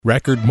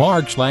Record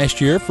March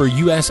last year for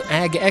U.S.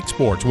 ag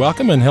exports.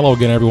 Welcome and hello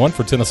again, everyone.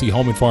 For Tennessee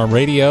Home and Farm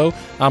Radio,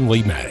 I'm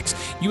Lee Maddox.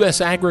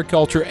 U.S.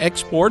 agriculture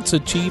exports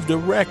achieved a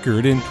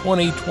record in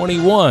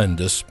 2021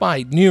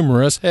 despite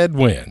numerous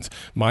headwinds.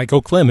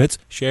 Michael Clements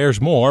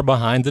shares more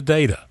behind the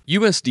data.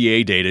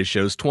 USDA data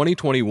shows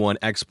 2021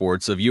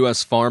 exports of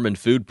U.S. farm and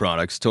food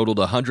products totaled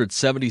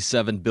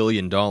 $177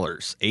 billion,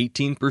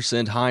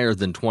 18% higher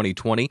than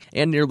 2020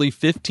 and nearly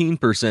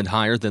 15%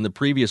 higher than the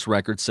previous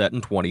record set in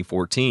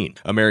 2014.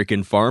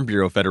 American Farm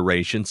Bureau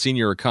Federation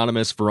senior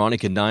economist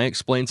Veronica Nye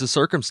explains the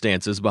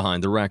circumstances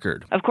behind the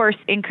record. Of course,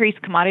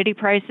 increased commodity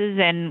prices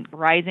and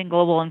rising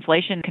global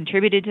inflation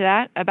contributed to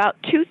that. About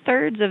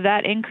two-thirds of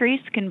that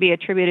increase can be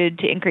attributed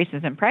to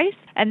increases in price,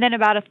 and then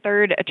about a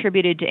third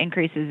attributed to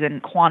increases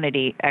in quantity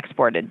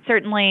exported.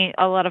 Certainly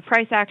a lot of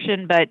price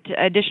action, but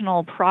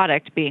additional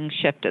product being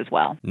shipped as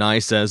well. Nye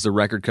says the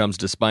record comes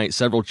despite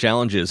several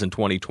challenges in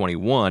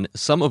 2021,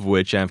 some of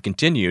which have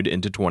continued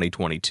into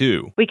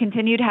 2022. We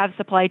continue to have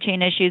supply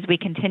chain issues. We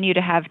continue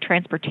to have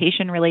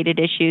transportation-related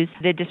issues.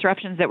 The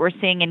disruptions that we're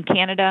seeing in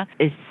Canada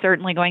is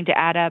certainly going to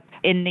add up.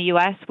 In the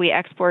U.S., we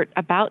export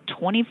about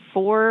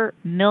 $24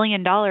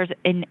 million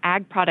in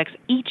ag products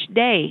each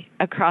day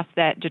across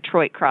that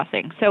Detroit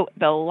crossing. So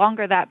the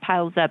longer that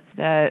piles up,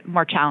 the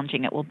more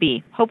challenging it will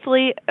be.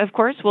 Hopefully, of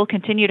course, we'll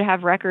continue to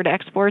have record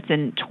exports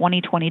in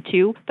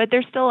 2022, but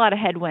there's still a lot of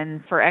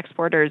headwinds for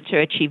exporters to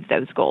achieve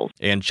those goals.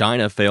 And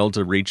China failed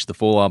to reach the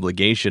full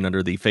obligation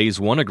under the Phase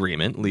 1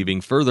 agreement,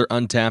 leaving further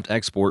untapped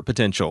export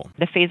potential.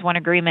 The Phase 1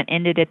 agreement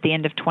ended at the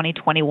end of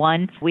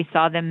 2021. We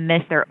saw them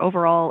miss their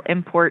overall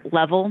import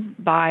level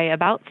by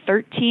about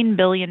 $13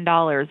 billion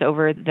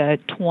over the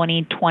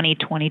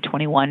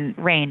 2020-2021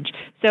 range.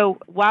 So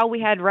while we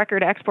had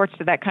record exports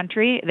to that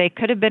country, they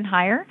could have been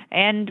higher,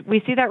 and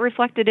we see that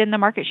reflected in the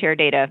market share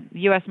data.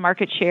 U.S.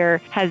 market share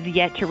has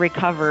yet to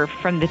recover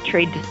from the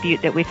trade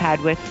dispute that we've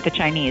had with the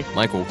Chinese.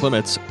 Michael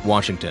Clements,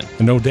 Washington.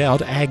 And no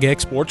doubt, ag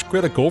exports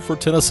critical for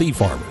Tennessee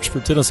farmers. For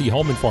Tennessee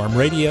Home and Farm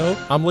Radio,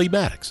 I'm Lee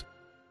Maddox.